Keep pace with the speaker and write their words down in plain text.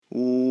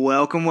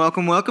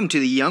Welcome to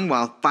the Young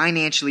Wild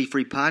Financially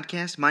Free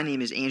podcast. My name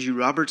is Andrew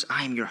Roberts.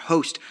 I am your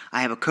host.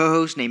 I have a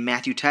co-host named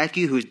Matthew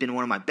Tyfke, who has been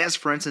one of my best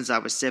friends since I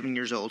was 7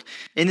 years old.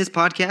 In this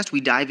podcast,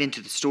 we dive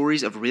into the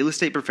stories of real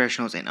estate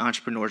professionals and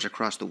entrepreneurs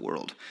across the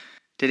world.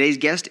 Today's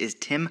guest is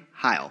Tim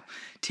Heil.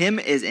 Tim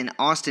is an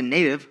Austin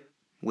native,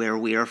 where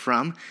we are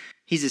from.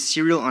 He's a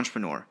serial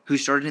entrepreneur who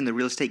started in the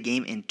real estate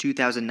game in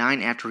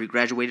 2009 after he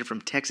graduated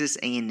from Texas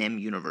A&M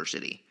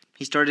University.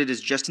 He started as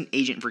just an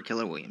agent for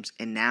Keller Williams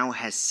and now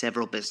has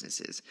several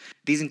businesses.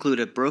 These include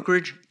a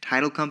brokerage,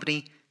 title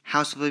company,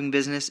 house flipping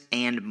business,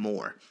 and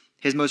more.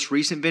 His most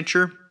recent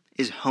venture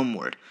is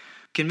Homeward.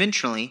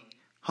 Conventionally,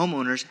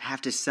 homeowners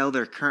have to sell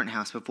their current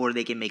house before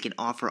they can make an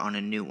offer on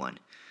a new one.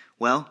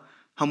 Well,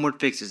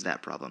 Homeward fixes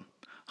that problem.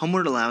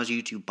 Homeward allows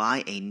you to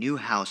buy a new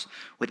house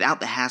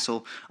without the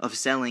hassle of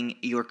selling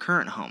your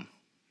current home.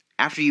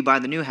 After you buy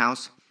the new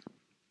house,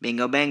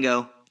 bingo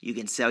bango, you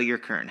can sell your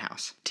current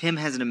house. Tim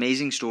has an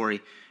amazing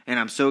story, and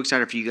I'm so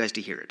excited for you guys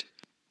to hear it.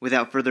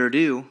 Without further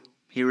ado,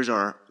 here is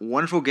our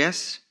wonderful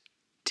guest,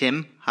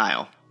 Tim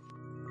Heil.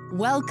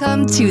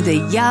 Welcome to the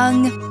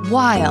Young,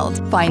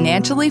 Wild,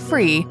 Financially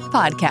Free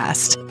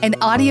podcast, an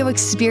audio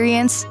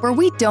experience where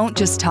we don't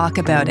just talk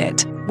about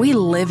it, we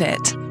live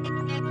it.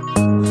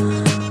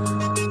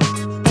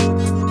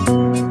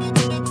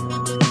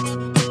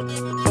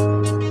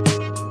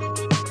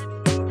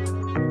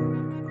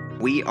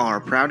 We are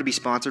proud to be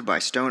sponsored by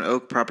Stone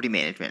Oak Property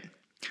Management.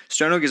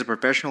 Stone Oak is a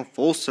professional,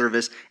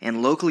 full-service,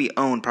 and locally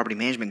owned property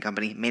management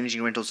company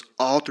managing rentals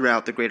all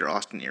throughout the greater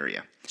Austin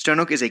area. Stone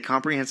Oak is a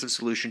comprehensive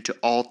solution to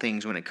all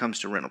things when it comes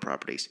to rental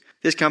properties.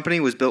 This company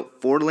was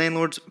built for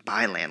landlords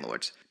by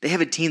landlords. They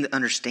have a team that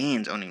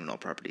understands owning rental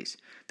properties.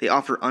 They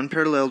offer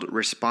unparalleled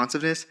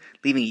responsiveness,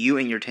 leaving you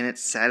and your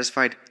tenants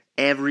satisfied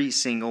every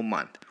single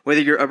month.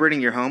 Whether you're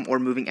upgrading your home or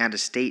moving out of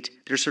state,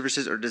 their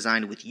services are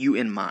designed with you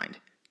in mind.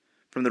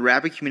 From the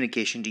rapid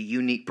communication to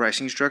unique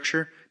pricing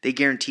structure, they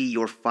guarantee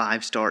your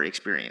 5-star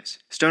experience.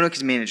 Stone Oak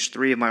has managed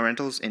 3 of my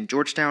rentals in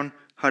Georgetown,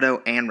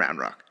 Hutto, and Round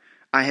Rock.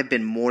 I have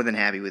been more than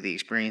happy with the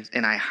experience,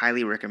 and I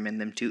highly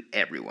recommend them to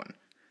everyone.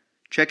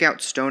 Check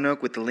out Stone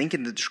Oak with the link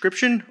in the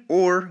description,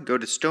 or go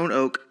to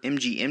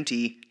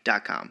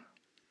stoneoakmgmt.com.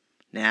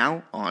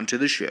 Now, on to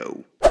the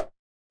show.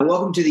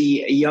 Welcome to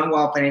the Young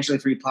Wild Financially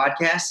Free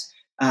podcast.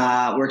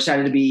 We're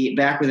excited to be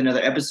back with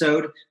another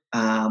episode.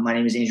 My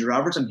name is Andrew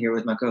Roberts. I'm here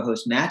with my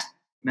co-host, Matt.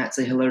 Matt,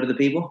 say hello to the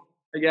people.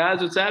 Hey guys,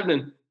 what's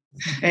happening?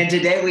 And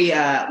today we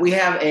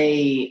have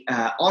a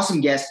awesome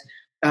guest,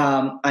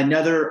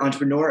 another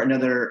entrepreneur,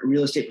 another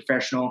real estate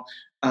professional,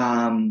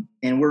 and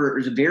we're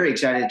very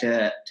excited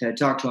to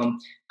talk to him.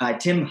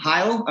 Tim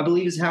Heil, I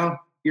believe is how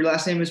your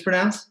last name is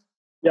pronounced.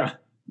 Yeah,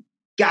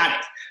 got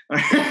it. All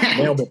right.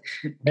 Nailed it.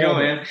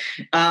 Man.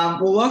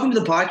 Well, welcome to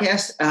the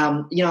podcast.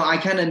 I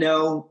kind of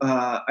know,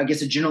 I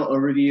guess, a general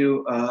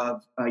overview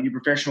of your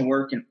professional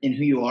work and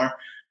who you are.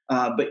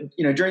 But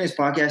during this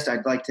podcast,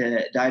 I'd like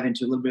to dive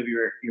into a little bit of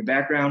your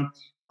background.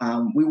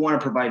 We want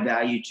to provide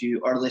value to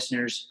our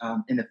listeners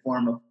in the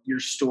form of your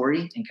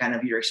story and kind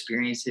of your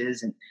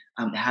experiences and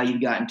how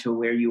you've gotten to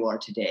where you are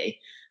today.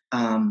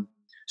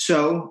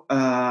 So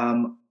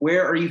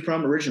where are you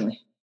from originally?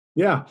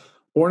 Yeah,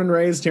 born and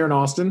raised here in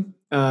Austin.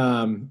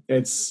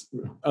 It's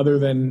other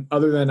than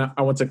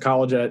I went to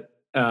college at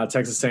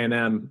Texas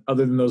A&M.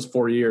 Other than those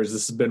 4 years,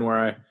 this has been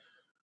where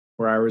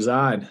I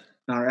reside.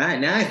 All right,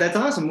 nice. That's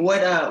awesome.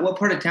 What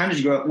part of town did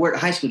you grow up? What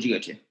high school did you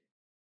go to?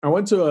 I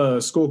went to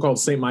a school called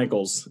St.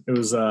 Michael's. It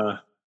was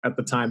at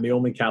the time the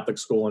only Catholic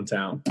school in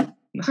town.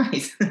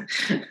 Nice.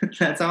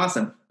 That's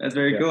awesome. That's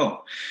very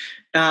cool.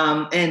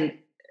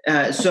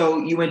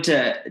 So you went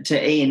to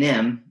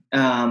A&M.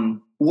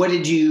 What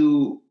did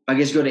you, I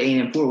guess, go to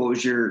A&M for? What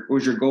was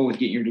your goal with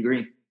getting your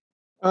degree?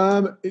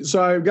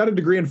 So I got a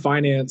degree in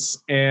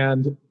finance,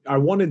 and I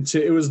wanted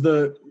to. It was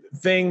the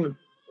thing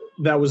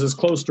that was as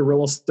close to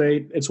real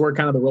estate. It's where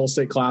kind of the real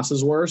estate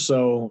classes were.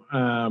 So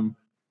I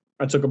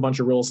took a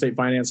bunch of real estate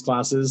finance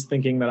classes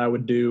thinking that I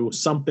would do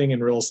something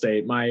in real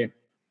estate. My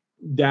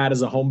dad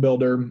is a home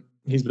builder.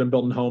 He's been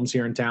building homes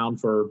here in town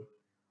for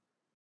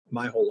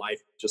my whole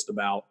life, just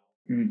about.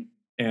 And,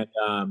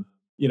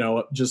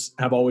 just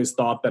have always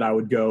thought that I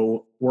would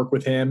go work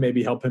with him,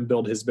 maybe help him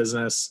build his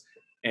business.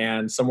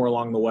 And somewhere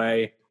along the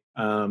way,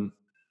 got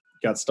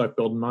stuck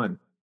building mine.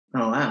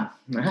 Oh, wow.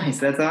 Nice.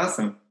 That's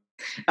awesome.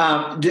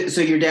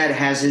 So your dad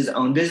has his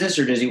own business,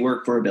 or does he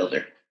work for a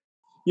builder?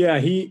 Yeah,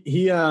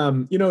 he's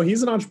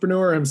an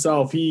entrepreneur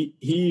himself.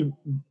 He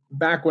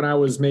back when I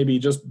was maybe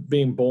just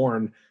being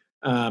born,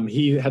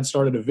 he had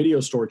started a video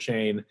store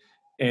chain,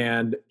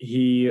 and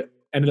he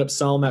ended up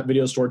selling that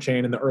video store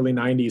chain in the early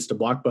 90s to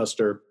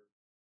Blockbuster.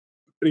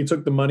 But he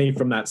took the money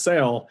from that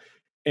sale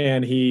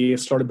and he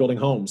started building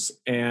homes,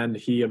 and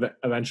he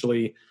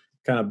eventually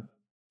kind of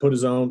put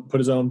his own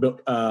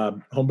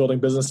home building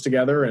business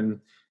together, and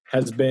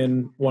has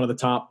been one of the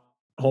top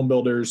home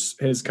builders.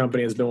 His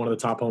company has been one of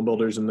the top home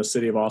builders in the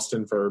city of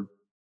Austin for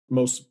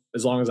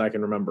as long as I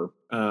can remember.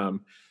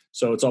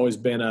 So it's always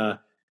been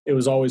a it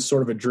was always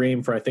sort of a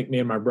dream for, I think, me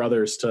and my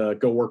brothers to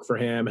go work for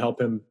him, help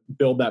him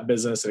build that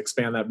business and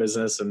expand that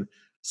business. And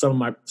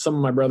some of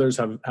my brothers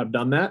have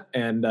done that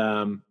and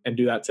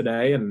do that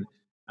today. And,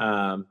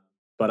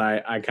 but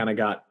I kind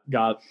of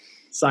got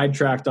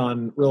sidetracked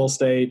on real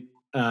estate,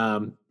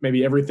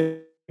 maybe everything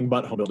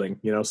but home building,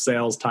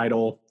 sales,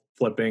 title,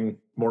 flipping,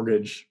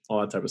 mortgage,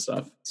 all that type of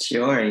stuff.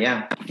 Sure.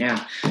 Yeah.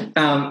 Yeah.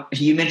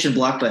 You mentioned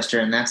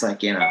Blockbuster, and that's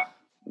like,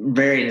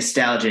 very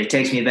nostalgic. It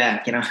takes me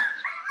back,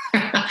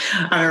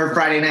 I remember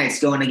Friday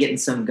nights going and getting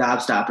some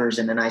Gobstoppers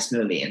and a nice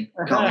movie and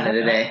calling it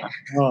a day.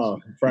 Oh,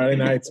 Friday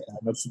nights.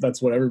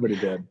 That's what everybody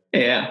did.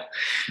 Yeah.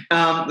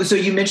 So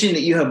you mentioned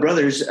that you have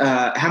brothers.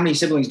 How many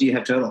siblings do you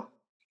have total?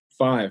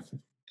 5.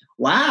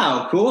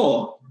 Wow.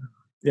 Cool.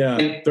 Yeah.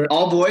 And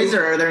all boys,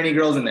 or are there any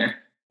girls in there?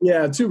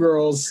 Yeah. 2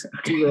 girls,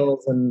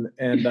 and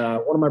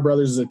one of my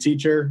brothers is a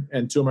teacher,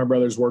 and 2 of my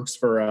brothers works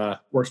for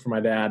my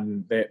dad,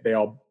 and they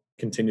all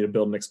continue to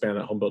build and expand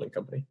that home building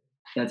company.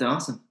 That's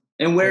awesome.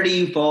 And where do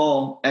you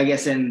fall, I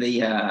guess, in the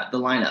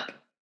lineup?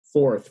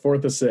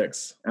 4th of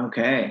 6.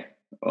 Okay.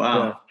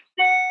 Wow.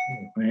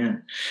 Yeah.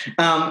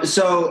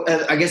 So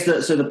I guess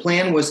the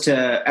plan was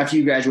to, after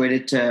you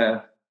graduated,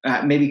 to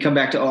maybe come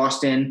back to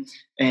Austin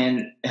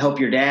and help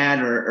your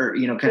dad, or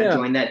kind of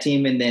join that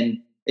team, and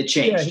then it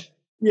changed.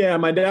 Yeah.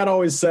 My dad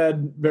always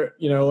said,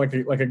 like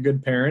a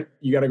good parent,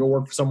 you got to go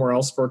work for somewhere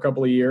else for a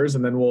couple of years,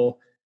 and then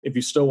if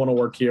you still want to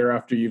work here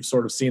after you've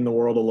sort of seen the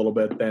world a little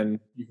bit, then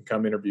you can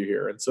come interview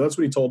here. And so that's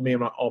what he told me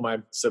and all my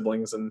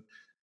siblings. And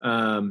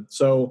I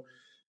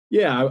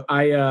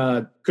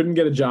couldn't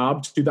get a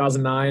job.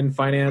 2009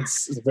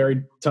 finance is a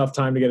very tough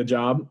time to get a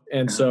job.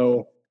 And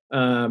so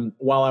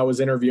while I was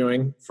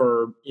interviewing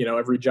for,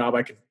 every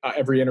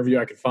interview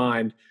I could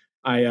find,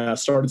 I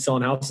started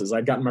selling houses.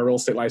 I'd gotten my real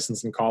estate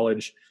license in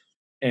college,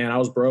 and I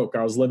was broke.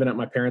 I was living at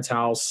my parents'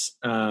 house,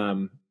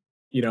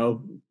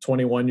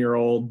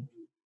 21-year-old,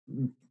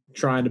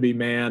 trying to be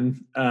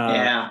man,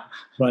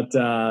 but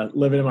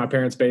living in my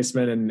parents'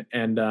 basement.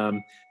 And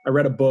I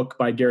read a book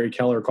by Gary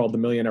Keller called The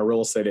Millionaire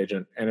Real Estate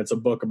Agent. And it's a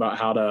book about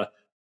how to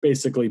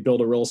basically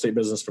build a real estate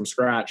business from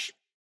scratch.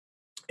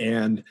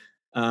 And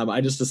I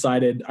just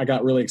decided, I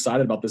got really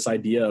excited about this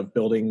idea of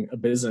building a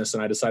business,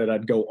 and I decided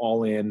I'd go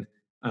all in,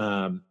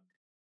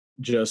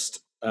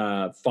 just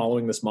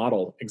following this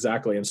model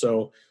exactly. And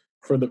so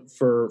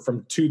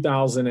from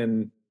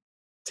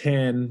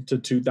 2010 to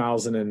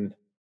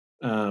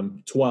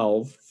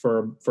 2012,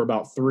 for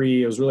about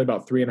it was really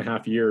about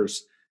 3.5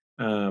 years.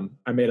 I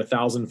made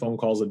 1,000 phone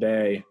calls a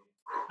day,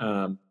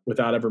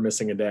 without ever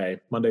missing a day,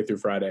 Monday through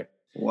Friday.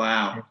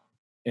 Wow.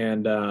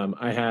 And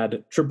I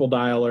had triple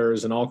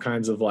dialers and all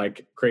kinds of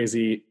like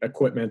crazy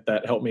equipment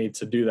that helped me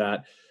to do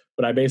that.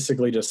 But I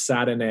basically just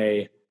sat in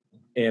a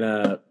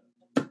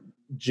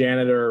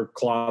janitor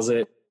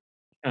closet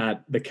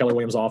at the Keller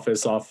Williams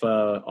office off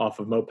of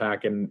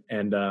Mopac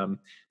and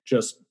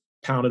just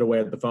pounded away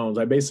at the phones.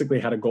 I basically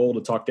had a goal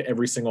to talk to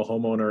every single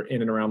homeowner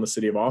in and around the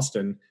city of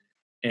Austin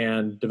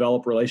and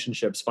develop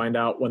relationships, find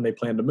out when they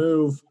plan to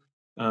move,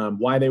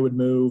 why they would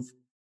move,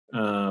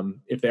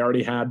 if they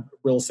already had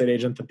real estate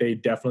agent that they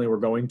definitely were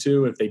going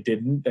to. If they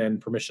didn't, then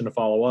permission to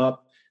follow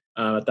up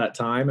at that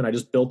time. And I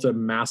just built a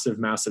massive,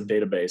 massive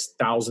database,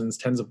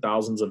 tens of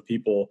thousands of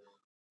people,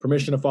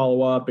 permission to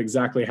follow up,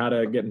 exactly how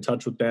to get in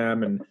touch with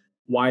them and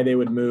why they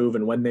would move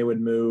and when they would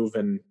move,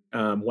 and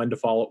when to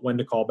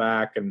call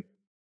back, and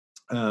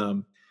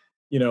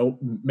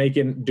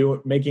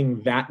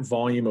making that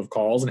volume of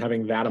calls and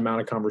having that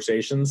amount of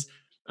conversations,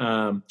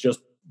 just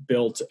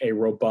built a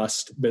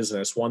robust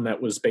business, one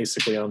that was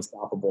basically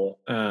unstoppable.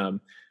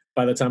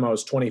 By the time I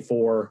was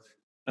 24,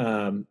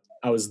 I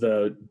was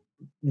the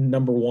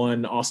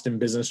 #1 Austin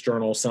Business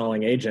Journal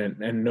selling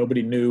agent, and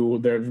nobody knew.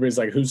 Everybody's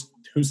like, who's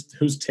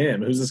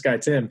Tim? Who's this guy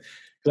Tim?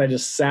 Because I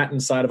just sat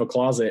inside of a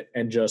closet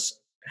and just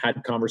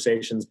had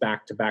conversations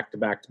back to back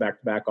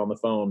on the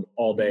phone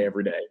all day,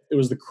 every day. It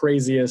was the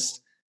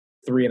craziest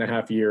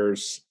 3.5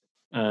 years,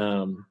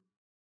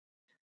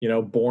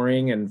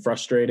 boring and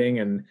frustrating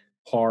and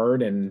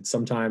hard, and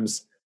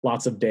sometimes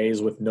lots of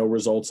days with no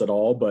results at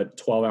all, but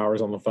 12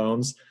 hours on the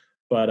phones.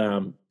 But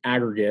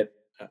aggregate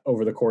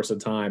over the course of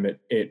time,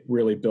 it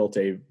really built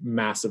a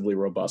massively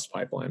robust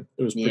pipeline.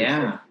 It was pretty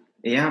cool.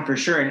 Yeah, for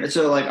sure. And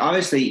so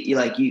obviously you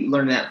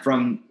learned that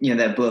from,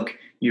 that book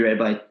you read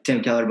by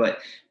Tim Keller, but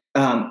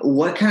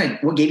what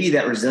gave you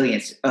that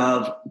resilience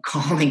of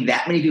calling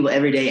that many people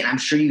every day? And I'm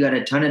sure you got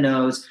a ton of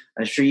no's.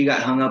 I'm sure you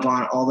got hung up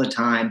on all the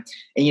time,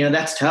 and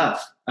that's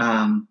tough.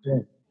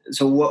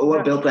 So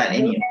what built that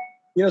in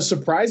you?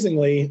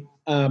 Surprisingly,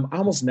 I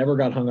almost never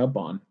got hung up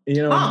on.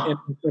 In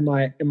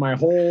my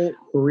whole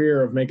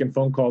career of making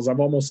phone calls, I've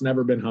almost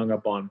never been hung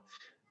up on.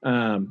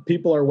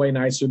 People are way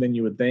nicer than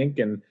you would think,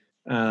 and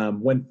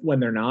when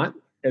they're not,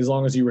 as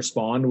long as you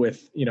respond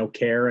with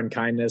care and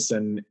kindness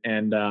and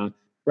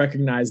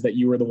recognize that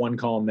you were the one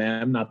calling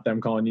them, not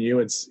them calling you.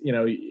 It's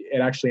it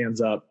actually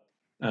ends up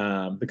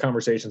the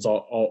conversations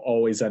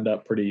always end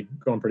up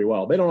going pretty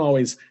well. They don't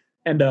always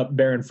end up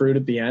bearing fruit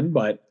at the end,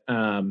 but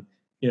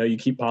you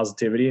keep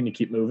positivity and you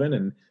keep moving.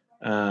 And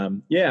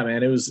yeah,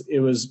 man, it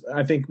was,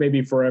 I think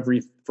maybe for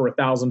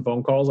 1,000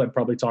 phone calls, I'd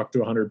probably talk to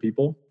 100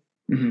 people.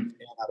 Mm-hmm. And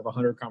out of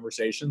 100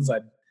 conversations,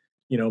 I'd,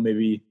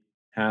 maybe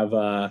have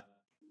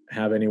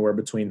anywhere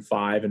between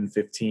 5 and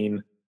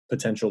 15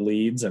 potential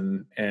leads.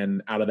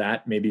 And out of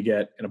that, maybe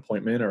get an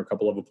appointment or a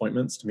couple of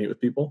appointments to meet with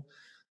people.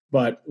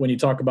 But when you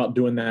talk about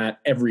doing that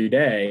every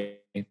day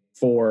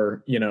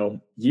for,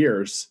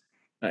 years,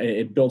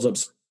 it builds up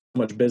so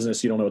much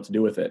business, you don't know what to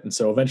do with it. And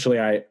so eventually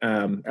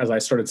as I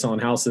started selling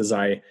houses,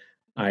 I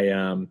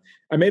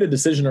made a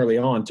decision early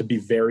on to be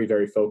very,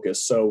 very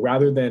focused. So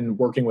rather than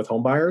working with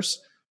home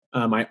buyers,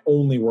 I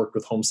only worked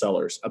with home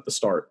sellers at the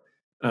start.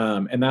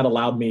 And that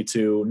allowed me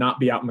to not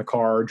be out in the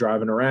car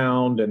driving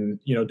around and,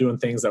 doing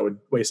things that would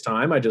waste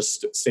time. I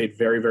just stayed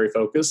very, very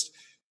focused.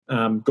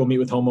 Go meet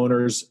with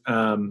homeowners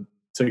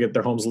to get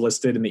their homes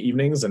listed in the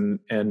evenings. And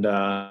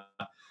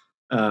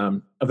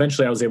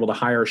eventually I was able to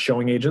hire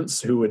showing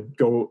agents who would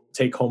go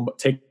take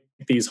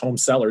these home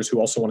sellers who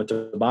also wanted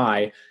to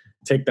buy,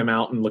 take them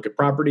out and look at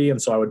property. And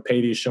so I would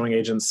pay these showing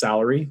agents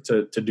salary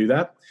to do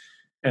that.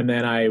 And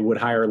then I would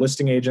hire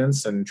listing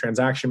agents and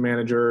transaction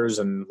managers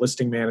and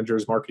listing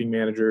managers, marketing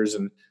managers,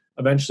 and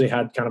eventually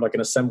had kind of like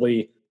an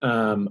assembly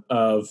I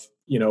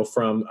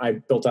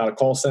built out a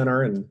call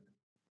center. And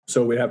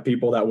so we'd have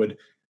people that would,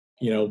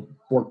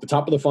 work the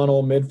top of the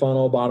funnel, mid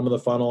funnel, bottom of the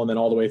funnel, and then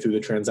all the way through the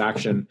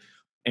transaction.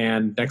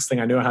 And next thing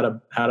I knew, I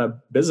had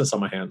a business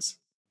on my hands.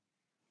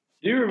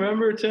 Do you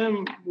remember,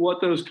 Tim, what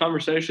those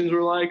conversations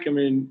were like? I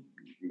mean,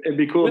 it'd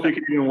be cool if you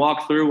could even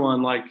walk through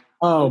one. Like,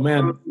 oh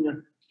man,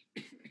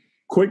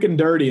 quick and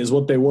dirty is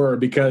what they were.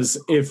 Because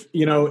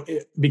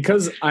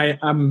because I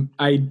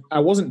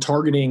wasn't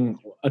targeting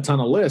a ton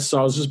of lists, so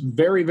I was just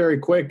very, very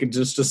quick and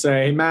just to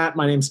say, hey Matt,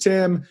 my name's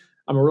Tim.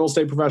 I'm a real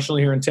estate professional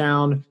here in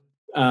town.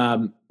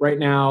 Right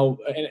now,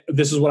 and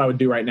this is what I would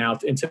do right now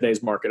in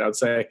today's market. I would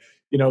say,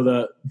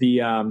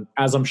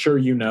 as I'm sure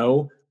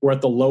we're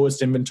at the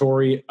lowest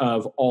inventory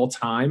of all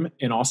time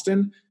in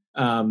Austin.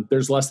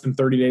 There's less than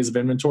 30 days of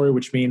inventory,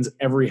 which means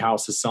every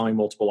house is selling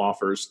multiple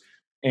offers.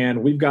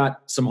 And we've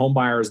got some home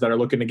buyers that are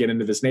looking to get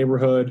into this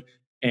neighborhood.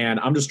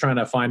 And I'm just trying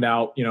to find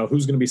out,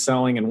 who's going to be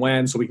selling and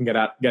when, so we can get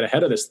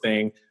ahead of this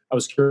thing. I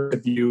was curious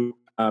if you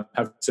have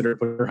considered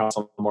putting your house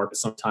on the market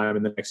sometime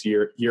in the next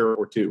year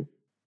or two.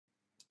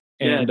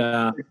 And,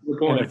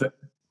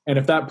 and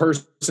if that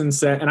person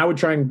said, and I would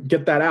try and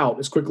get that out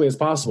as quickly as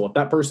possible. If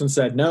that person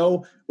said,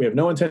 no, we have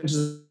no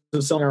intentions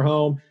of selling our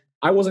home,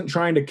 I wasn't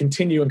trying to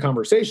continue in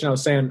conversation. I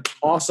was saying,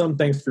 awesome,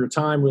 thanks for your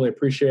time, really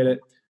appreciate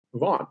it,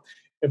 move on.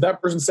 If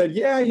that person said,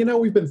 yeah,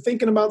 we've been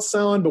thinking about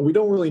selling, but we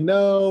don't really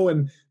know,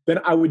 and then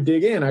I would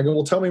dig in. I go,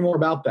 well, tell me more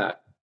about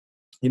that.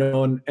 And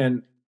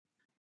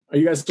are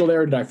you guys still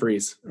there or did I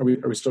freeze? Are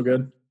we still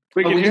good?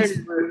 We can hear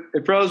you.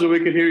 It froze, but we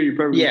could hear you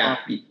perfectly. Yeah,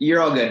 you're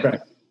all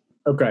good.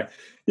 Okay.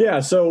 Yeah.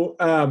 So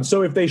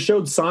if they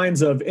showed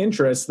signs of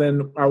interest,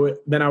 then I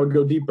would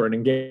go deeper and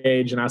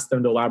engage and ask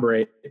them to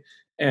elaborate.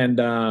 And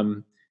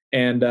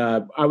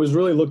I was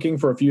really looking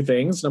for a few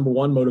things. Number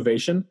one,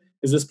 motivation.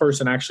 Is this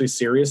person actually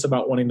serious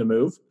about wanting to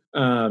move?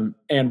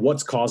 And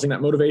what's causing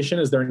that motivation?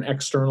 Is there an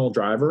external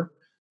driver?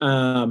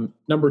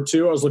 Number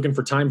two, I was looking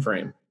for time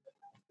frame.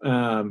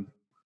 And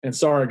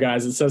sorry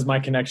guys, it says my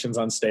connection's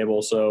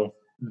unstable. So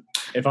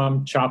if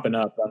I'm chopping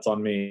up, that's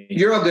on me.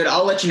 You're all good.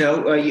 I'll let you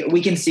know.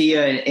 We can see you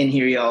and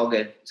hear you all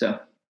good. So.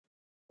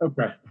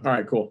 Okay. All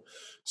right, cool.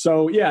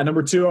 So yeah,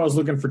 number two, I was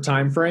looking for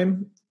time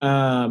frame.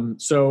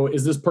 So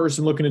is this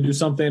person looking to do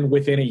something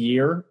within a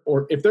year?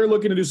 Or if they're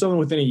looking to do something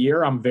within a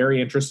year, I'm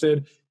very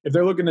interested. If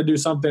they're looking to do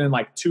something in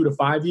like 2 to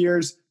 5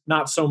 years,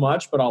 not so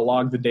much, but I'll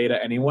log the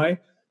data anyway.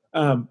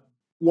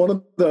 One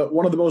of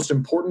the most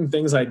important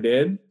things I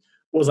did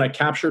was I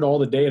captured all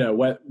the data,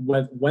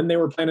 when they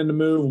were planning to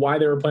move, why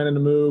they were planning to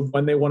move,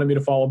 when they wanted me to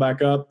follow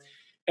back up.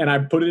 And I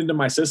put it into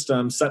my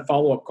system, set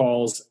follow-up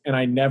calls, and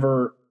I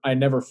never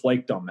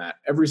flaked on that.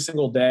 Every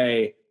single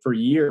day for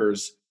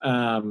years,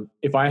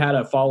 if I had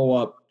a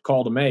follow-up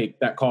call to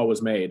make, that call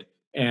was made.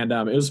 And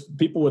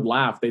people would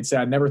laugh. They'd say,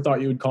 I never thought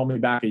you would call me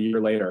back a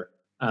year later.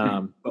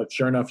 But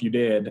sure enough, you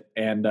did.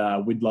 And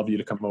we'd love you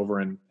to come over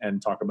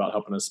and talk about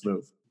helping us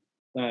move.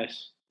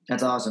 Nice.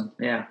 That's awesome.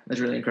 Yeah,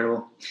 that's really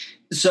incredible.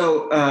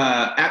 So,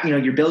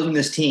 you're building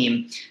this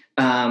team,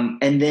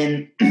 and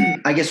then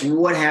I guess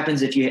what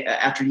happens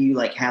after you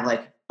have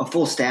a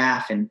full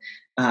staff and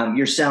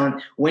you're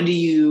selling? When do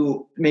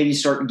you maybe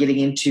start getting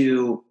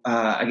into,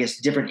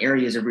 different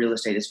areas of real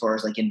estate as far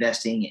as like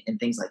investing and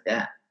things like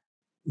that?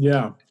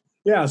 Yeah.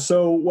 Yeah.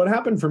 So what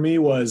happened for me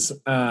was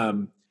I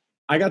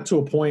got to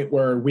a point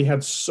where we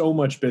had so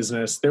much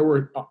business. There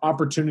were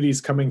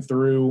opportunities coming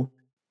through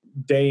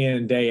day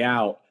in, day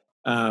out.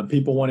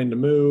 People wanting to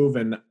move,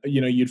 and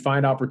you'd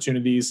find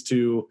opportunities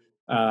to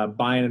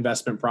buy an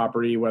investment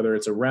property, whether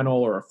it's a rental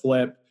or a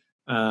flip.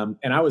 And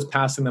I was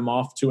passing them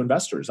off to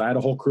investors. I had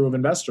a whole crew of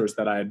investors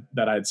that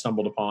I'd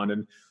stumbled upon,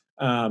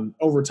 and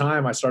over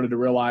time, I started to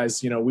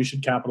realize, we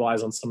should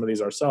capitalize on some of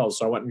these ourselves.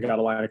 So I went and got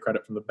a line of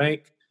credit from the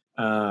bank,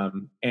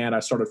 and I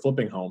started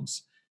flipping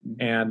homes.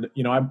 And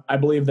I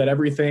believe that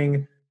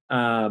everything,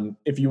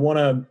 if you want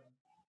to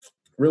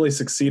really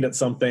succeed at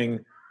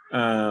something,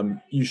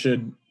 you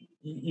should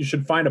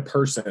find a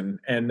person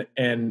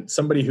and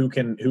somebody who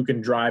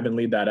can drive and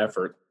lead that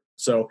effort.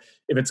 So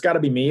if it's got to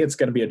be me, it's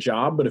going to be a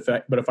job. But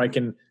if I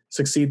can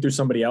succeed through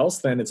somebody else,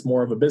 then it's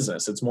more of a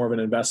business. It's more of an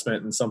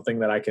investment and something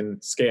that I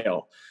can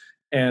scale.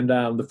 And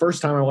the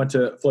first time I went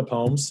to flip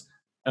homes,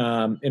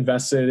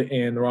 invested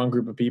in the wrong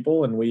group of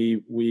people, and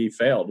we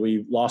failed.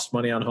 We lost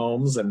money on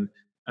homes, and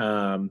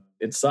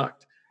it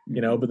sucked,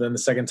 But then the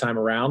second time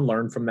around,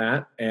 learned from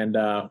that and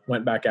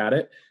went back at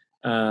it.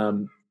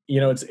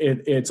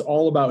 It's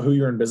all about who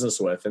you're in business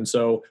with. And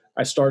so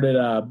I started,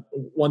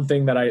 one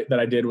thing that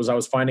I did was I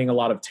was finding a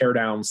lot of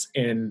teardowns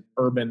in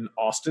urban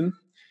Austin,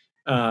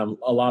 a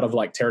lot of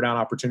like teardown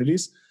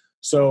opportunities.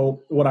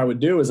 So what I would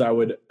do is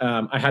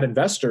I had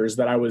investors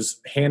that I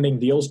was handing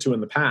deals to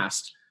in the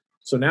past.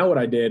 So now what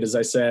I did is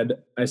I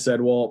said,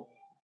 well,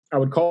 I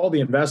would call the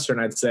investor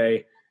and I'd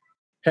say,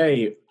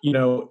 hey,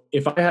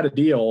 if I had a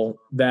deal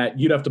that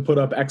you'd have to put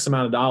up X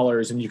amount of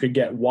dollars and you could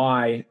get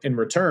Y in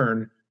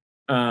return,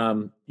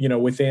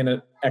 within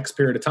an X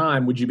period of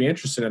time, would you be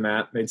interested in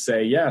that? And they'd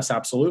say, yes,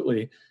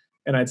 absolutely.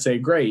 And I'd say,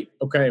 great.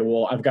 Okay,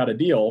 well, I've got a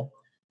deal.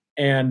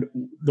 And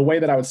the way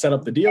that I would set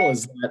up the deal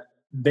is that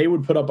they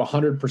would put up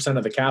 100%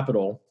 of the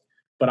capital,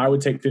 but I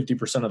would take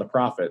 50% of the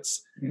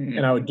profits. Mm-hmm.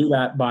 And I would do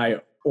that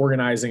by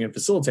organizing and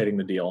facilitating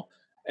the deal.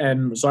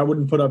 And so I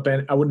wouldn't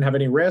have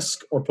any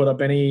risk or put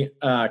up any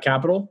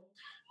capital,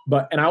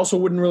 and I also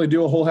wouldn't really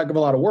do a whole heck of a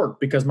lot of work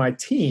because my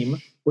team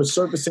was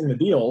surfacing the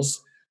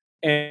deals.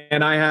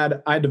 And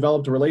I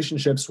developed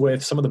relationships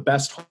with some of the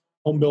best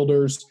home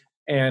builders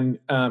and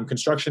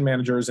construction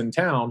managers in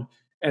town.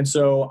 And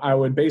so I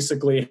would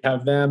basically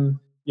have them,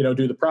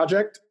 do the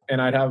project,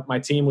 and I'd have my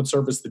team would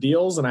surface the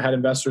deals, and I had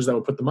investors that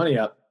would put the money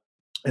up.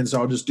 And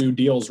so I'll just do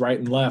deals right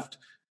and left.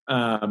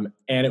 And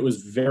it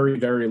was very,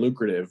 very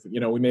lucrative.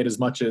 We made as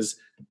much as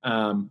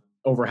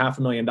over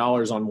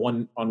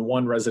 $500,000 on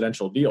one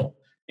residential deal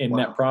in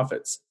net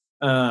profits.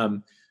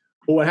 But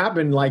what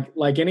happened,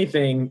 like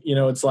anything,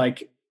 it's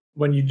like,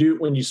 when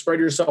you spread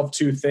yourself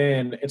too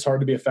thin, it's hard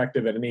to be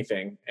effective at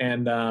anything.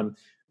 And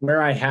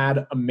where I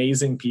had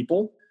amazing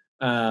people,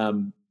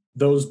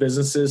 those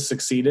businesses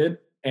succeeded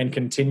and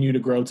continue to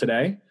grow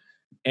today.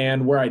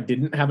 And where I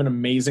didn't have an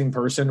amazing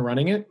person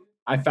running it,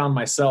 I found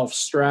myself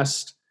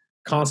stressed,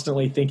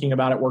 constantly thinking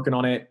about it, working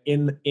on it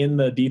in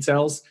the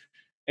details.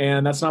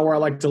 And that's not where I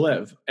like to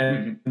live.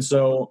 And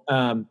so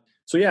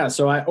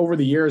over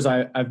the years,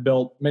 I've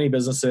built many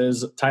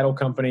businesses: title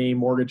company,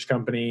 mortgage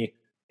company,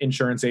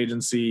 insurance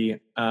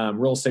agency,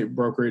 real estate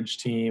brokerage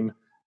team,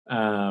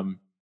 Phone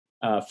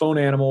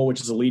Animal,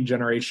 which is a lead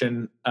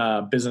generation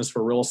business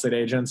for real estate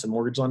agents and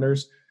mortgage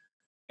lenders,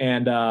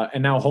 and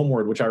now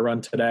Homeward, which I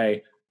run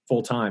today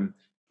full time.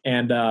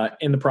 And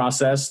in the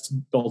process,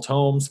 built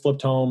homes,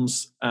 flipped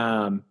homes,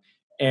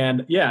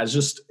 it's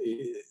just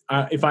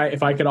if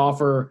I could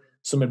offer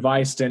some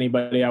advice to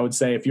anybody, I would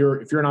say if you're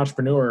an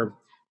entrepreneur,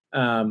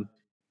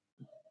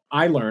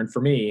 I learned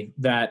for me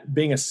that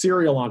being a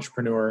serial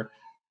entrepreneur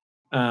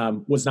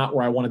was not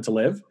where I wanted to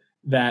live.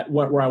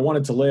 Where I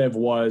wanted to live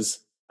was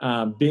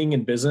being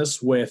in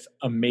business with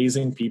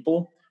amazing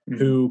people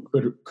who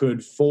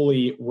could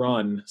fully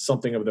run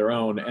something of their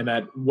own, and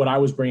that what I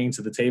was bringing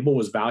to the table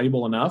was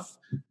valuable enough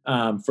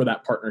for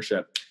that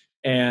partnership.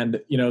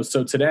 And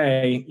so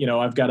today,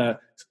 I've got a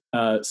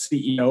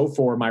CEO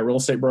for my real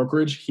estate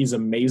brokerage. He's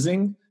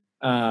amazing.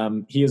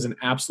 He is an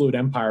absolute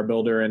empire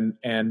builder,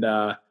 and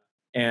I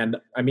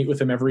meet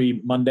with him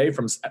every Monday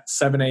from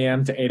 7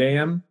 a.m. to 8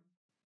 a.m.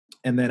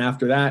 And then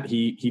after that,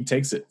 he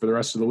takes it for the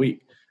rest of the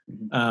week.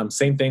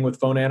 Same thing with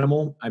Phone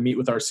Animal. I meet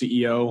with our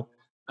CEO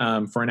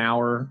for an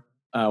hour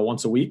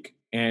once a week,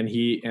 and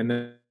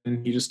then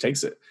he just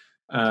takes it.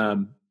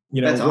 Whereas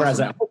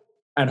awesome.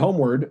 At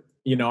Homeward,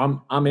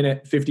 I'm in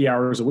it 50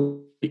 hours a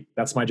week.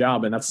 That's my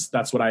job, and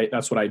that's what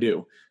I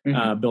do,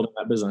 building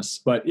that business.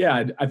 But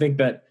yeah, I think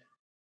that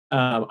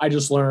I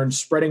just learned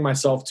spreading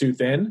myself too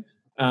thin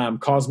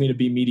caused me to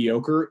be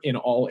mediocre in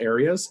all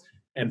areas.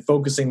 And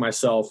focusing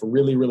myself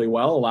really, really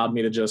well allowed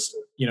me to just,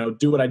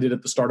 do what I did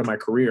at the start of my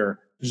career,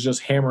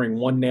 just hammering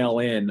one nail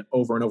in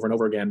over and over and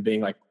over again,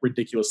 being like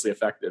ridiculously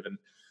effective. And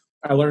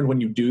I learned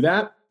when you do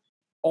that,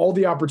 all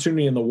the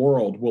opportunity in the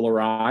world will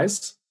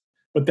arise.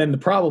 But then the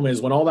problem is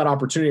when all that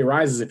opportunity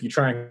arises, if you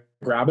try and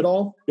grab it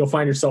all, you'll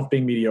find yourself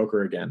being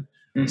mediocre again.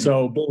 Mm-hmm.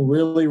 So being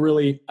really,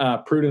 really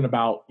prudent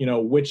about,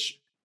 which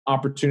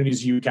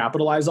opportunities you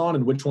capitalize on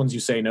and which ones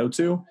you say no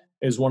to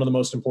is one of the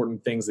most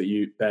important things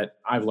that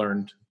I've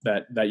learned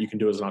that you can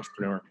do as an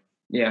entrepreneur.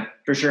 Yeah,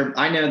 for sure.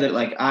 I know that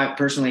I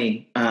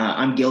personally,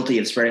 I'm guilty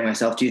of spreading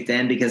myself too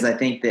thin because I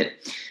think that,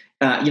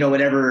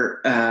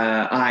 whatever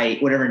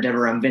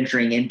endeavor I'm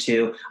venturing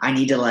into, I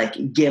need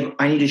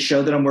to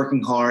show that I'm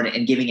working hard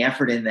and giving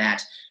effort in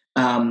that.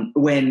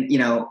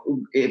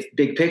 If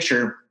big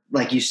picture,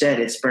 like you said,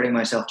 it's spreading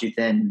myself too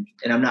thin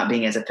and I'm not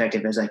being as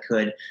effective as I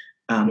could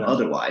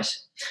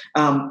otherwise.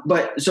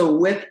 But so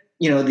with,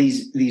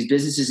 these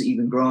businesses that you've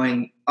been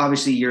growing,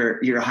 obviously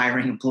you're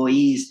hiring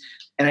employees.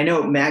 And I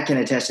know Matt can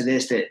attest to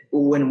this, that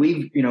when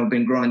we've,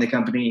 been growing the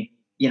company,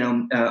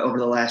 over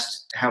the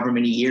last however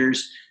many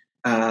years,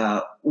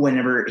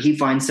 whenever he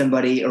finds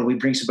somebody or we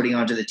bring somebody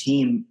onto the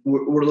team,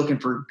 we're looking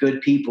for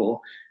good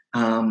people.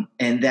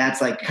 And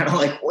that's like kind of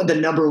like the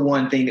number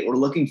one thing that we're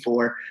looking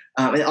for.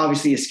 And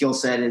obviously a skill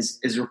set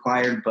is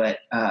required, but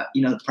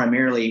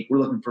primarily we're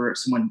looking for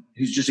someone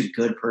who's just a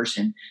good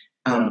person.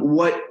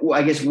 What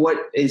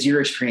is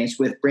your experience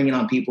with bringing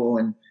on people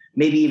and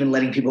maybe even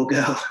letting people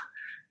go?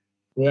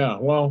 Yeah,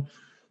 well,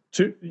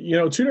 two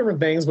different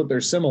things, but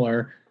they're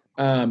similar.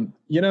 One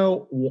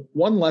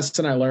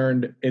lesson I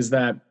learned is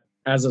that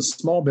as a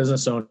small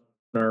business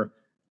owner,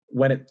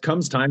 when it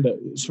comes time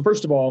so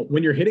first of all,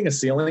 when you're hitting a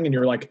ceiling and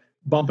you're like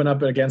bumping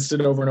up against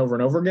it over and over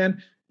and over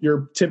again,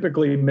 you're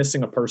typically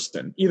missing a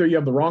person. Either you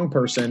have the wrong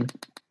person,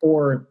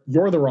 or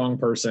you're the wrong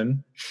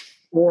person,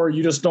 or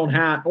you just don't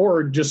have,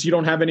 you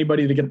don't have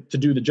anybody to get to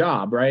do the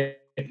job, right?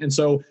 And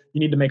so you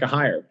need to make a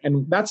hire.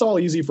 And that's all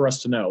easy for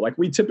us to know. Like,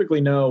 we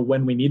typically know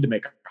when we need to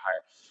make a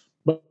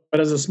hire. But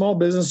as a small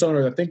business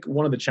owner, I think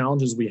one of the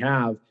challenges we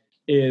have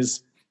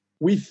is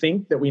we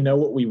think that we know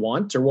what we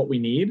want or what we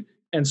need.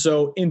 And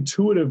so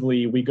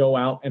intuitively we go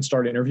out and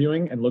start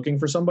interviewing and looking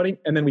for somebody.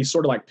 And then we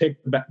sort of like pick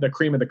the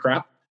cream of the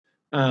crap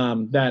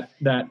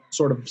that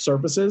sort of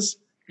surfaces.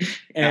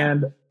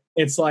 And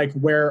it's like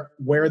where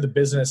the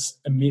business,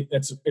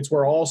 it's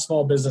where all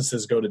small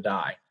businesses go to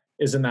die,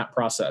 is in that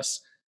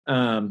process.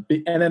 And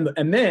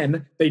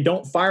then they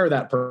don't fire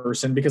that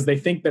person because they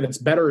think that it's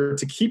better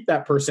to keep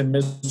that person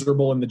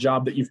miserable in the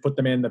job that you've put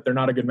them in, that they're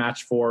not a good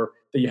match for,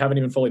 that you haven't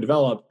even fully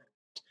developed.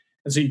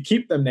 And so you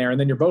keep them there, and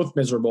then you're both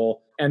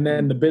miserable, and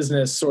then the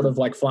business sort of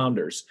like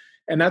flounders.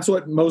 And that's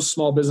what most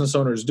small business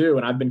owners do.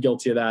 And I've been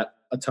guilty of that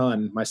a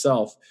ton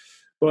myself.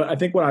 But I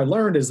think what I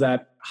learned is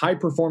that high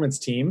performance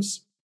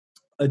teams,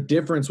 a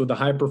difference with the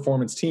high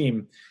performance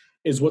team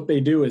is what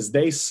they do is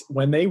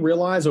when they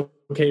realize,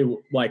 okay,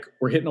 like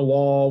we're hitting a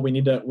wall, we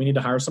need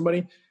to hire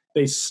somebody,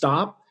 they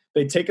stop,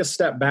 they take a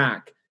step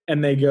back,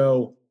 and they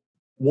go,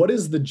 what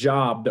is the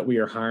job that we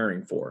are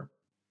hiring for?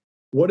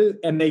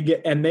 And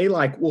they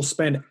will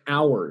spend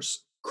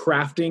hours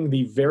crafting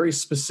the very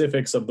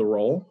specifics of the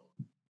role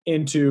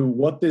into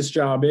what this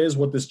job is,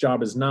 what this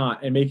job is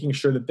not, and making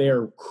sure that they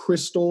are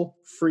crystal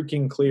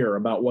freaking clear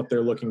about what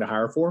they're looking to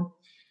hire for.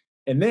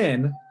 And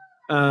then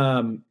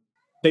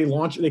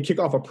they kick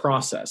off a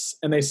process,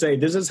 and they say,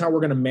 this is how we're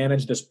going to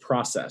manage this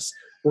process.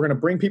 We're going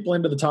to bring people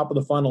into the top of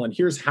the funnel, and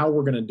here's how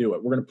we're going to do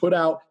it. We're going to put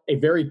out a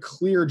very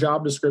clear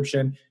job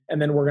description,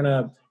 and then we're going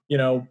to,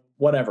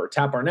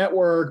 tap our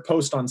network,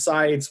 post on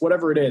sites,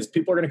 whatever it is.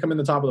 People are going to come in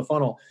the top of the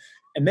funnel.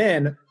 And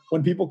then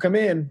when people come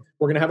in,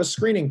 we're going to have a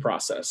screening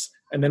process.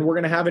 And then we're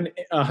going to have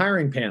a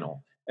hiring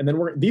panel. And then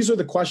these are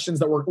the questions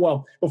that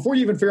before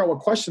you even figure out what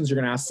questions you're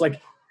going to ask, it's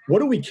like, what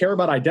do we care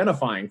about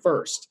identifying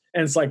first?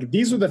 And it's like,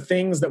 these are the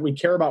things that we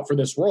care about for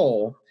this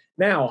role.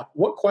 Now,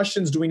 what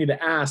questions do we need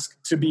to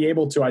ask to be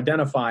able to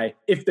identify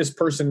if this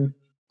person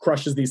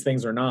crushes these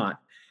things or not?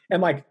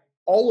 And like,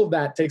 all of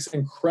that takes an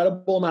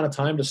incredible amount of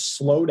time to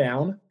slow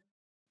down.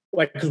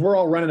 Like, because we're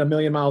all running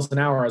 1,000,000 miles an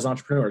hour as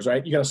entrepreneurs,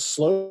 right? You got to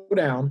slow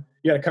down.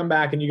 You got to come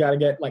back, and you got to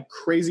get like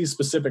crazy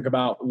specific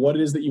about what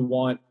it is that you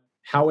want,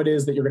 how it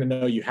is that you're going to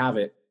know you have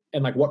it,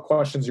 and like what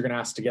questions you're going to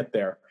ask to get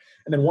there.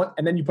 And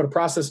then you put a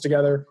process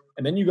together,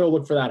 and then you go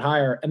look for that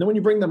hire. And then when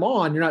you bring them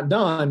on, you're not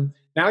done.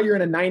 Now you're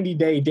in a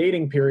 90-day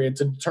dating period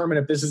to determine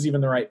if this is even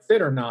the right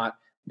fit or not,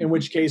 in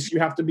which case you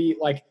have to be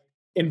like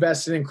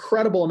invest an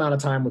incredible amount of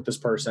time with this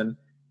person,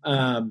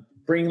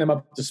 bringing them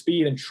up to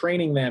speed and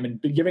training them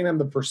and giving them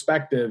the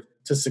perspective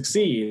to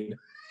succeed.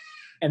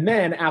 And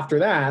then after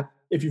that,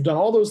 if you've done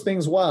all those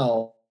things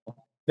well,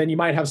 then you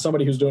might have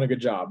somebody who's doing a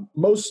good job.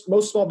 Most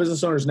small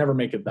business owners never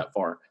make it that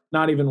far,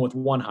 not even with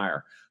one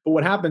hire. But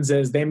what happens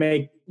is they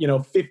make,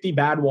 50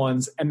 bad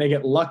ones, and they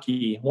get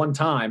lucky one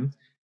time,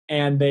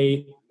 and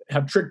they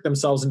have tricked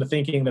themselves into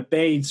thinking that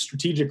they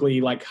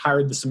strategically like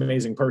hired this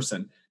amazing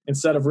person,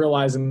 instead of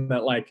realizing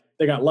that like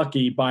they got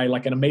lucky by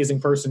like an amazing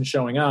person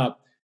showing up.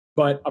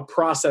 But a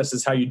process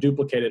is how you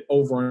duplicate it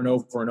over and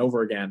over and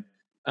over again.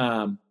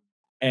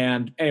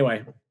 And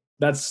anyway,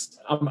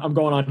 I'm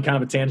going on kind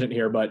of a tangent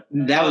here, but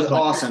that was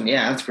awesome.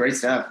 Yeah, that's great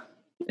stuff.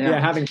 Yeah,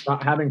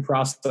 having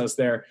process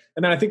there.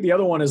 And then I think the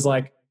other one is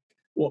like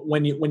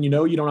when you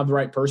know you don't have the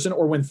right person,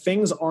 or when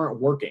things aren't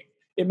working.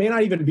 It may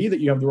not even be that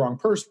you have the wrong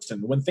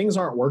person. When things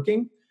aren't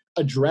working,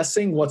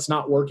 addressing what's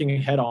not working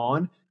head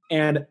on,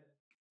 and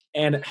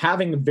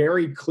having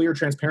very clear,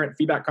 transparent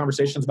feedback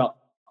conversations about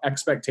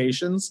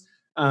expectations,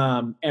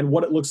 and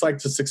what it looks like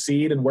to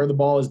succeed and where the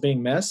ball is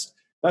being missed.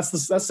 That's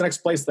the next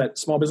place that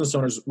small business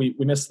owners, we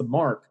miss the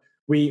mark.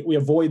 We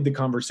avoid the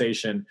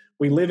conversation.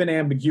 We live in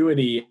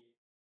ambiguity,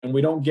 and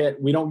we don't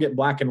get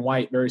black and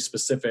white, very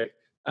specific.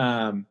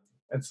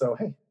 And so,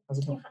 hey, how's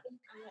it going?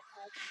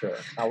 Sure,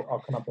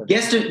 I'll come up there.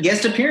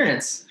 Guest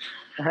appearance.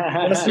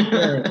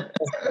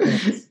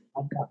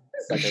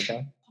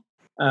 Okay.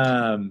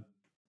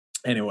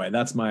 Anyway,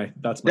 that's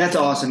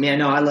awesome. Yeah,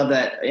 no, I love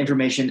that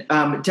information.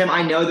 Tim,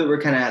 I know that we're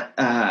kind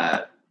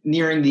of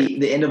nearing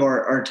the end of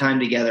our time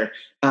together.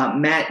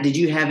 Matt, did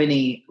you have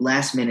any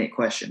last minute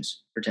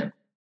questions for Tim?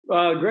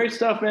 Great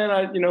stuff, man.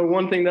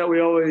 One thing that we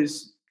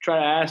always try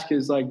to ask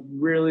is like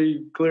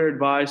really clear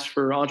advice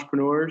for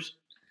entrepreneurs.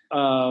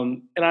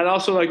 And I'd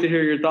also like to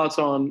hear your thoughts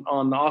on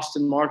the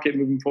Austin market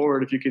moving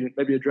forward, if you could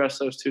maybe address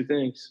those two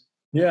things.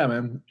 Yeah,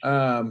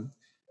 man.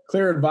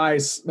 Clear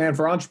advice, man,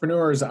 for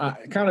entrepreneurs.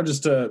 Kind of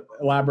just to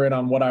elaborate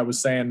on what I was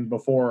saying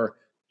before,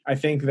 I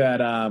think that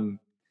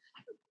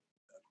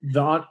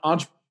the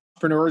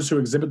entrepreneurs who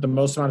exhibit the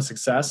most amount of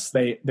success,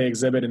 they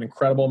exhibit an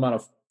incredible amount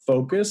of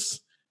focus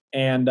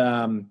and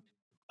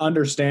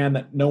understand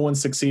that no one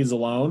succeeds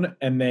alone,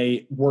 and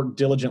they work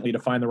diligently to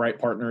find the right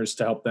partners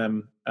to help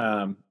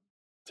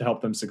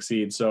them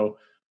succeed. So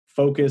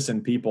focus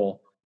and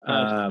people.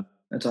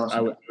 That's awesome.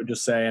 I would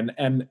just say,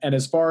 and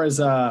as far as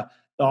the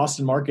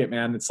Austin market,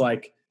 man, it's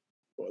like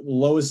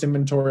lowest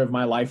inventory of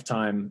my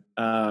lifetime.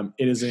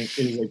 It is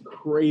a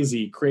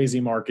crazy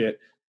market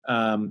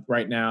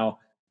right now.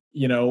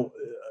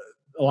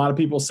 A lot of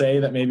people say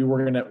that maybe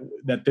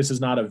that this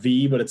is not a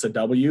V, but it's a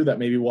W, that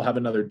maybe we'll have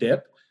another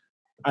dip.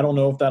 I don't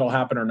know if that'll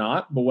happen or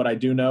not, but what I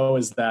do know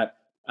is that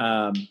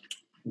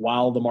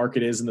while the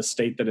market is in the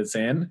state that it's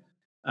in,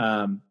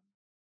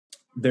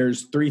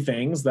 there's three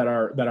things that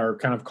are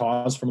kind of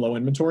cause from low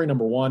inventory.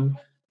 Number one,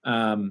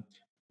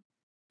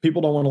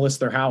 people don't want to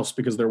list their house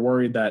because they're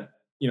worried that,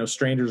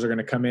 strangers are going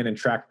to come in and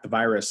track the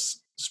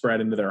virus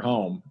spread into their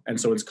home. And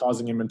so it's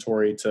causing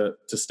inventory to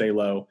stay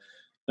low.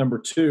 Number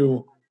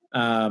two,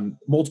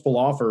 multiple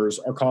offers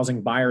are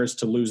causing buyers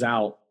to lose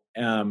out,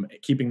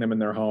 keeping them in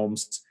their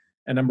homes.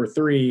 And number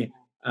three,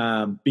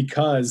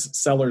 because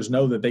sellers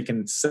know that they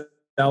can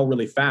sell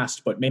really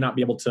fast, but may not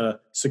be able to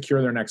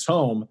secure their next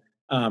home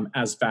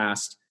as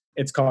fast,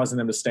 it's causing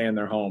them to stay in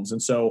their homes.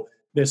 And so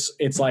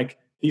it's like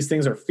these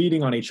things are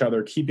feeding on each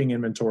other, keeping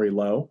inventory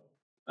low.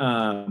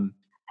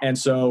 And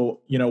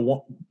so,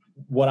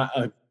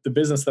 the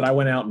business that I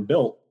went out and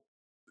built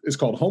is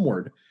called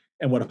Homeward.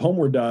 And what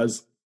Homeward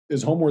does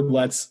is Homeward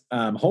lets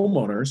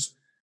homeowners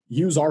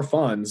use our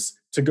funds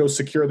to go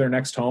secure their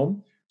next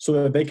home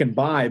so that they can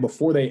buy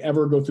before they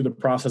ever go through the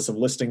process of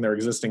listing their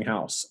existing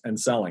house and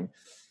selling.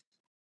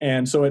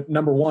 And so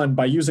number one,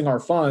 by using our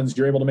funds,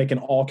 you're able to make an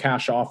all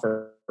cash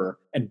offer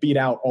and beat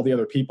out all the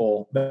other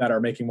people that are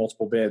making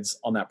multiple bids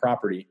on that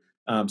property,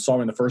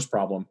 solving the first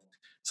problem.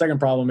 Second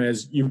problem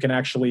is you can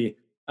actually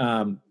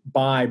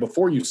buy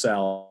before you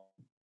sell,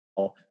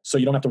 so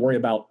you don't have to worry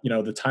about,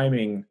 the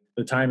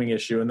timing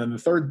issue. And then the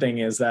third thing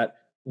is that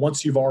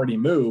once you've already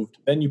moved,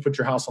 then you put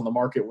your house on the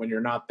market when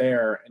you're not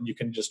there, and you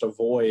can just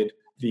avoid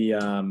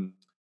the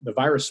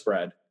virus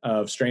spread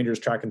of strangers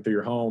tracking through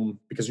your home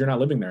because you're not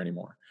living there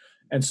anymore.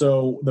 And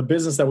so the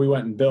business that we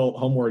went and built,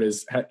 Homeward,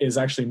 is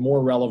actually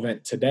more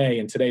relevant today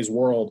in today's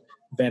world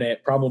than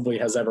it probably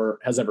has ever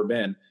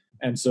been.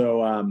 And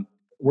so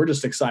we're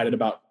just excited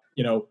about,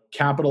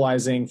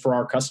 capitalizing for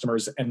our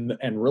customers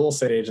and real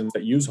estate agents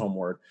that use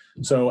Homeward.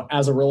 So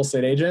as a real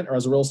estate agent or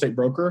as a real estate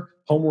broker,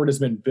 Homeward has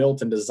been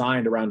built and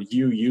designed around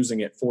you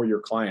using it for your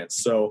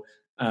clients. So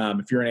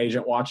if you're an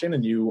agent watching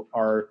and you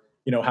are,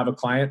 have a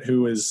client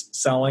who is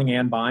selling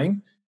and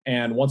buying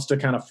and wants to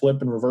kind of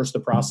flip and reverse the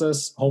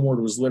process,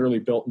 Homeward was literally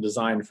built and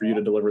designed for you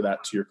to deliver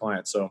that to your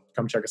clients. So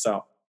come check us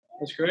out.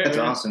 That's great. That's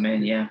awesome,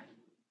 man. Yeah.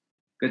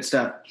 Good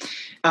stuff.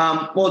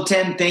 Well,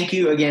 Tim, thank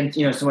you again,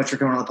 so much for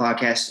coming on the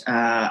podcast.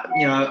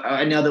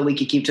 I know that we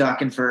could keep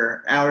talking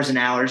for hours and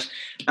hours.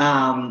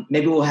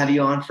 Maybe we'll have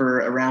you on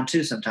for a round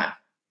 2 sometime.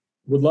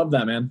 Would love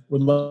that, man.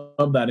 Would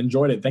love that.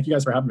 Enjoyed it. Thank you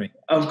guys for having me.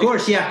 Of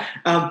course. Yeah.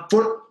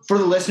 For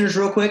the listeners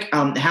real quick,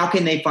 how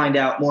can they find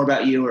out more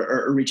about you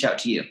or reach out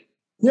to you?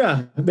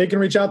 Yeah, they can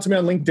reach out to me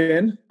on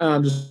LinkedIn.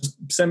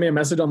 Just send me a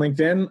message on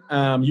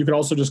LinkedIn. You could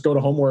also just go to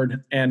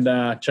Homeward and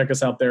check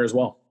us out there as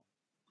well.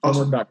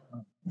 Awesome.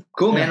 Homeward.com.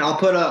 Cool, man. I'll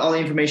put all the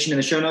information in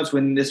the show notes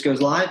when this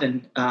goes live.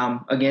 And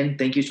again,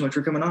 thank you so much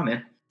for coming on,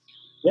 man.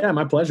 Yeah,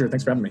 my pleasure.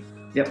 Thanks for having me.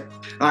 Yep.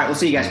 All right. We'll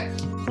see you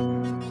guys.